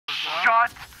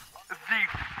Shut the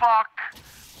fuck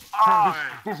up!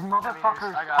 This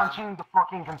motherfucker's punching the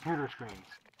fucking computer screens.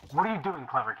 What are you doing,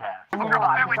 Clever Cat? I hope your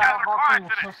whole family gets in a car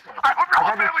accident! I hope your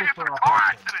whole family gets in a car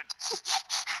accident!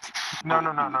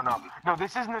 No,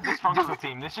 this isn't a dysfunctional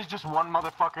team. This is just one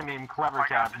motherfucker named Clever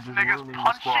Cat. This nigga's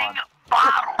punching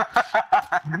bottles!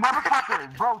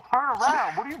 Motherfucker, bro, turn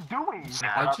around. What are you doing?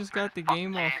 I just got the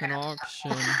game off an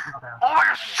auction. Oh my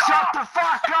god, shut the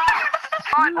fuck up!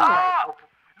 Shut up!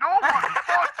 No one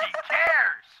fucking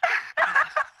cares!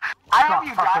 I hope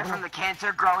you die from the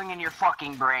cancer growing in your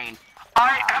fucking brain.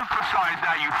 I emphasize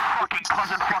that, you fucking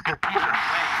pleasant fucking piece of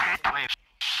shit! Wait.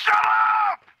 Shut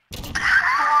up!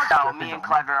 No, me and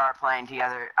Clever are playing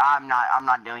together. I'm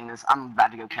not doing this. I'm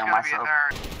about to go kill myself.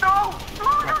 No!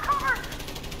 No, you're covered!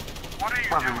 What are you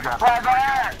doing? Clever!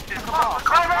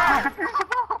 Clever!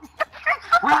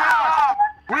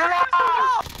 We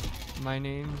lost! My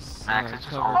name's Max, it's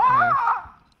Clever just Cat.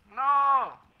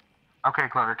 No! Okay,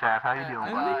 Clever Cat, how you doing,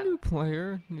 I'm bud? a new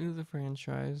player, new to the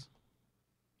franchise.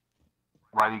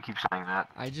 Why do you keep saying that?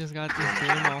 I just got this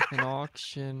game off an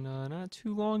auction not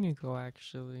too long ago,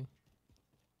 actually.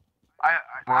 I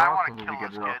What want to auction did kill you get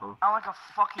this it kid. off of? I'm like a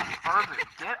fucking pervert.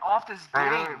 Get off this Hey,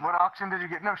 game. wait, what auction did you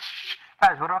get? No, shh.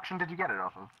 Guys, what auction did you get it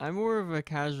off of? I'm more of a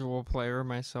casual player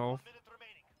myself.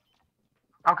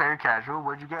 Okay, you're casual.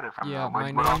 Where'd you get it from? Yeah,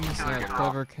 my What auction name's did you get it off?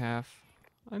 Clever Calf.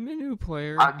 I'm a new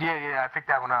player. Yeah, I picked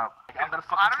that one up. I don't even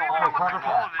know what the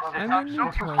goal of this is. I'm I'm a so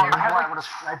new confused. player. I would have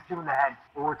sniped you in the head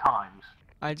 4 times.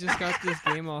 I just got this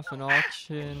game off an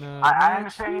auction I not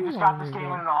understand you too just got long this game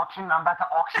in ago. an auction. I'm about to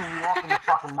auction you off in the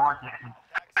fucking market.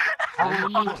 I'm a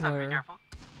new Be player. careful.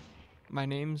 My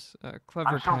name's Clever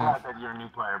I'm so glad Calf. that you're a new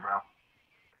player, bro.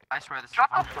 I swear this. Shut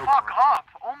the fuck up!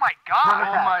 Oh my god!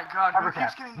 Oh my god! Who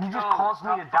keeps getting killed? You just caused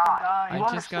me to die. I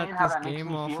just got this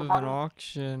game off of an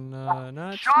auction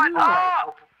not Shut too long.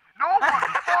 up! No one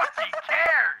fucking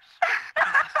cares!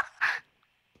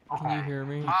 Can you hear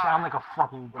me? You sound like a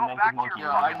fucking Go demented back to monkey. your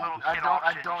fucking little kid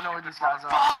I don't know where these guys are.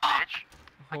 Bitch.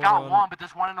 I Hold got on. one, but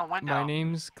there's one in the window. My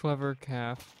name's Clever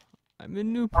Calf. I'm a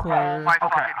new Oh player. my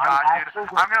fucking god, dude.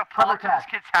 I'm gonna pull up to this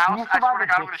kid's house. I swear to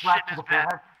god, I'm gonna shit in his bed.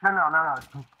 No.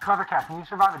 Clever Cat, can you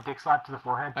survive a dick slap to the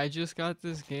forehead? I just got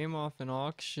this game off an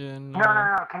auction. No.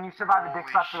 Can you survive a dick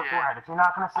slap to the forehead? If you're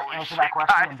not gonna Holy answer shit, that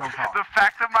question, guys. then don't talk. The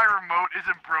fact that my remote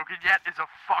isn't broken yet is a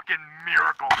fucking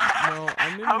miracle. No,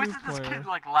 I'm a How new is this player. kid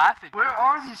like laughing? Where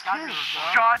are these kids?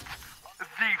 Shut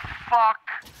the fuck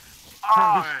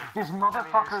up! This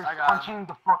motherfucker's I got him. punching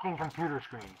the fucking computer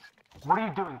screens. What are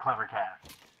you doing, Clever Cat?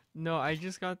 No, I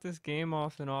just got this game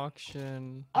off an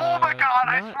auction. Oh my god,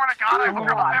 I not swear to god, I too hope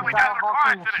your whole long family ago. gets in a car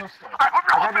accident! I hope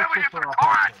your whole family gets in a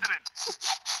car accident!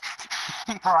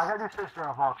 Bro, I got your sister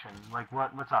off auction. Like,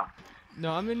 what's up?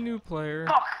 No, I'm a new player.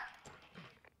 Fuck!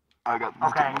 I got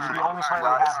Okay, you're the only player we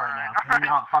have right now. Can you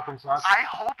not fucking suck? I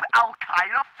hope Al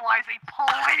Qaeda flies a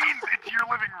plane into your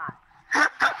living room!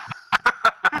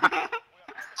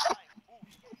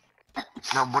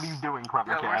 No, what are you doing,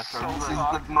 Clever Yeah, we're Cat? so This is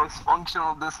the most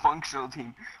functional, dysfunctional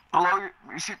team.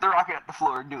 Shoot the rocket at the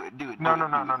floor. Do it. No.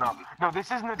 No,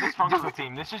 this isn't a dysfunctional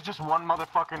team. This is just one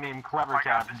motherfucker named Clever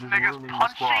Cat. This who's nigga's ruining the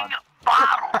punching squad.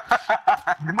 bottles!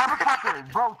 Motherfucker,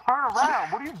 bro, turn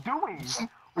around. What are you doing?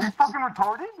 Are you fucking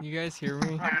retarded? You guys hear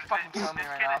me? Dude, this fucking kill me kid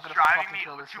right now. I'm is gonna driving fucking me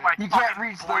kill this to kid. my You can't fucking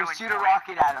reach boiling those. Shoot a point.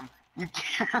 rocket at him. You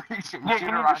can't reach him. Yeah, Shoot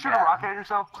can a you just shoot a rocket rocket at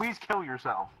yourself? Please kill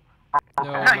yourself. No,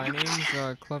 Okay. my name's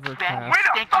Clever Wait Calf.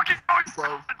 a fucking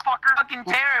fucker! Fucking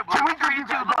terrible. Can we Look at do you,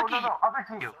 that? look No. at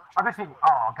you. Other team.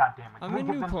 Oh, goddammit. I'm a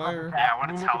new player. Yeah, what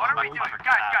is hell? What am I doing?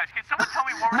 Guys, can someone tell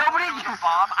me what we're Nobody doing with the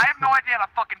bomb? I have no idea how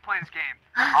to fucking play this game.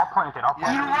 I'll plant it. You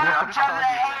Yeah, want to try the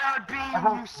AR beam,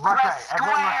 you stress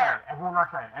square. Everyone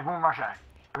rush A.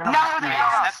 No, they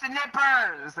are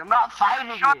snippers. I'm not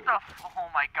fighting Shut it. the oh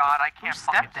my god, I can't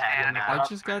fucking stepped that stand in it. I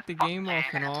just got the game off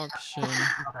an auction.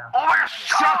 Oh my god,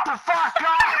 Shut the fuck up!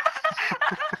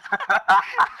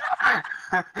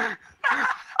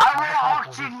 I will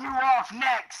auction you off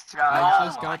next. I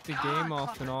just got the game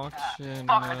off an auction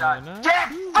not Get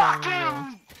too long ago.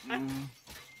 fucking.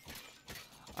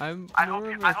 I'm I more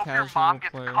hope, of I a hope your casual mom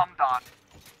gets player. cummed on.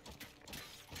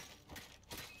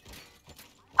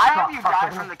 I hope you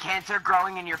die from the cancer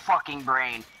growing in your fucking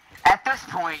brain. At this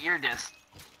point, you're just.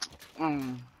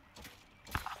 I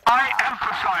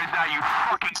emphasize that, you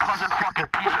fucking pleasant fucking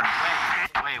piece of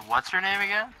shit. Wait, what's her name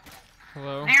again?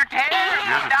 Hello? You're terrible.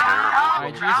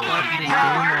 I just got this game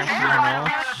off an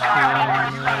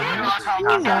auction too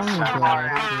long ago,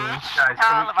 actually. Guys,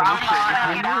 can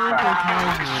we I'm more of a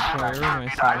casual player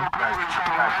myself.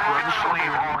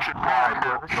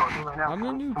 I'm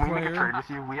a new Can we make a trade player. with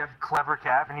you? We have Clever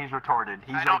Cap and he's retarded.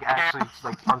 He's I don't like actually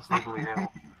like unstably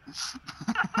ill.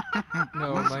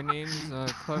 No, my name's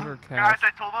Clever Guys, Cat. I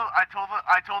told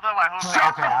them I hope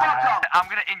Shut the fuck up! I'm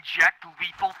gonna inject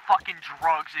lethal fucking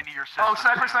drugs into your system. Oh,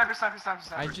 sniper.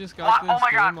 I just got Why- oh this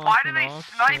my God, game why off do an they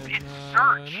snipe auction in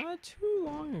search? not too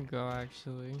long ago,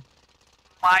 actually.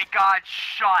 My God,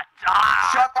 shut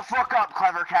up! Shut the fuck up,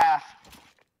 Clever Calf.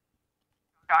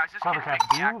 Guys, this Clever kid's Cap,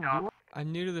 making me act up.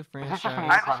 I'm new to the just me? I franchise.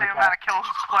 have the same amount of kills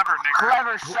as Clever, nigga.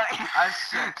 Clever, shut I have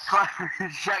 6. Clever,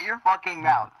 shut your fucking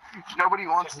mouth. Nobody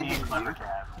wants to Me hear and Clever you.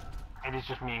 Cap. It is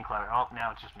just me and Clever. Oh,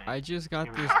 now it's just me. I just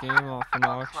got this game off an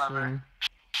auction.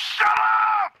 Shut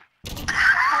up!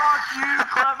 Fuck you,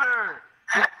 Clever.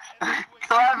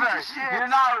 Clever, you're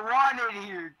not wanted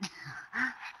here.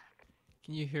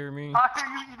 Can you hear me? Why are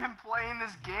you even playing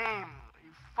this game?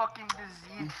 You fucking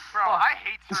disease. Bro, I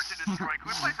hate search and destroy. Can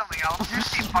we play something else? You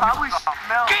should probably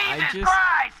smell. I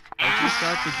just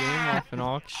got the game off an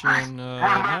auction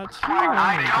not too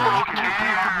long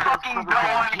ago.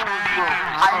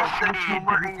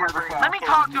 Let me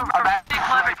talk to him about the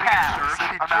Clever Cat.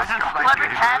 Clever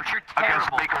Cat, you're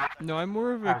terrible. No, I'm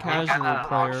more of a casual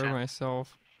player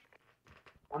myself.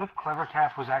 What if Clever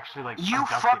Calf was actually like You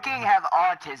abducted? fucking have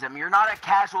autism. You're not a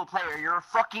casual player. You're a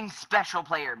fucking special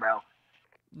player, bro.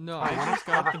 No, I just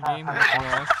got the game off an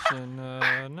auction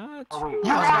not too Oh, wait.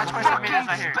 You're long fucking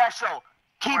ago. special.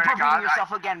 Keep Swear to repeating God,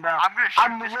 yourself again, bro. I'm gonna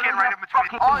shoot this kid right in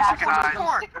between fucking his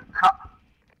fucking fucking eyes.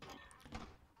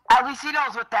 At least he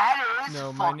knows what that is.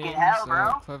 No, my fucking name's hell,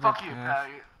 bro. Clever Fuck you, Cat.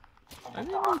 Patty. I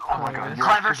didn't Oh my God, you're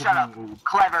Clever, actually shut up. being rude.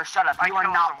 Clever, shut up. I You are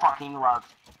killed not someone. fucking loved.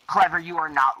 Clever, you are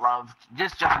not loved.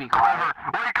 Just be quiet.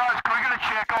 Wait, guys, can we get a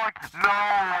check going? No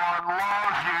one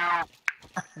loves you.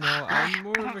 No, I'm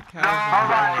more of a Hold casual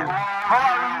on, player. hold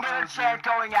on. We can get a chat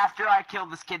going after I kill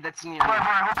this kid that's near me. Clever,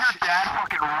 I hope your dad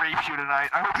fucking rapes you tonight.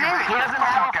 I hope He doesn't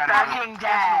have a fucking Camps in a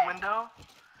dad. window?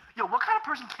 Yo, what kind of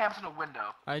person camps in a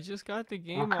window? I just got the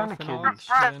game What kind off of an kid is-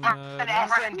 auction An not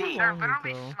SND. too They're long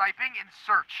literally ago. sniping in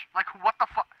search. Like, what the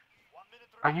fuck?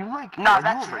 Are you like? No, are you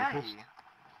that's a rapist? Hey.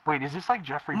 Wait, is this like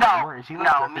Jeffrey No, Dahmer? Is he like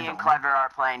no, Jeffrey me and Dahmer? Clever are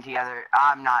playing together.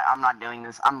 I'm not doing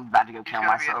this. I'm about to go He's kill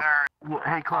gonna be in myself. there.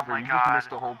 Yeah, hey, Clever, my you God. just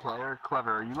missed a whole player.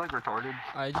 Clever, are you like retarded?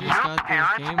 I just Your got this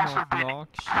parents game must off have an been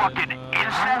auction fucking not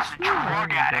incest too long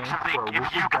drug addicts ago. if, Bro, they, this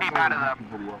if is you came out of definitely a them.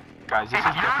 YouTube video. Guys, this If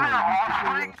is you're definitely their a YouTube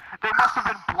offspring, video. they must have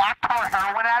been black tar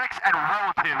heroin addicts and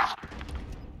relatives.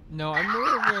 No, I'm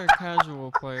more of a casual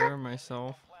player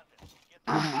myself.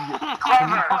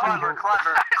 Clever,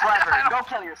 go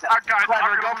kill yourself. Guys, Clever,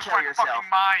 I'm go gonna lose kill my yourself. fucking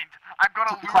mind. I'm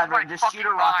gonna lose Clever, my just fucking shoot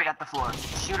a rocket mind. at the floor.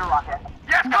 Shoot a rocket.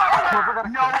 Yes, Clever!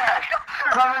 No way.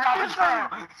 Clever got the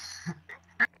throw.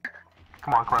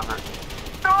 Come on, Clever.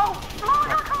 No!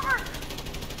 No, Clever!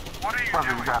 What are you Clever,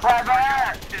 you doing? got Clever,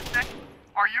 Autistic?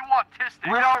 Are you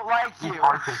autistic? we don't like He's you.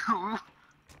 autistic.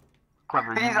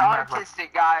 Clever, He's you have, like,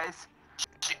 autistic, guys.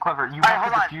 Clever, you Alright, have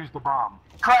hold to on. defuse the bomb.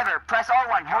 Clever, press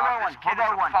R1. Hold God, R1. this kid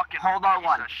Hold is a R1. fucking Hold piece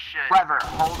R1. of shit. Clever,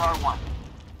 hold R1.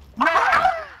 No!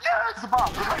 Defuse the bomb.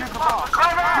 Defuse the bomb.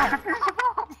 Clever!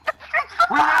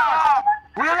 We lost!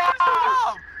 We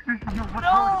lost!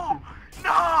 No!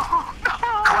 No!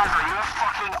 Clever, you have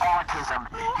fucking autism.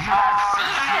 You have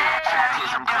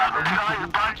autism, Clever. You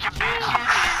bunch of bitches.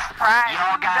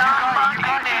 Y'all got you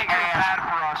bad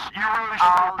for us. You really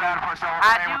should feel bad for us.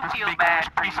 I do feel bad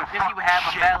for you because you have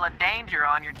a Bella Danger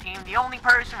on your team. The only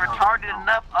person retarded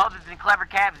enough other than Clever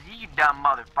Cap is you dumb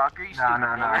motherfucker. You No, stupid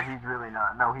no, no, nigger. he's really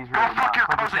not. No, he's Go really fuck not. your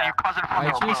Clever cousin, you Cat. cousin from I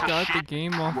the just got the shit.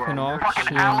 game off Yeah, an you're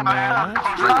auction Alabama not too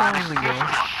cousin. long ago.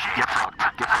 Get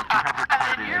fucked. Get fucked. You have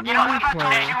retarded. You know,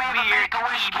 Weird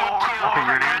keyboard Okay,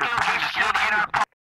 you're warrior. in the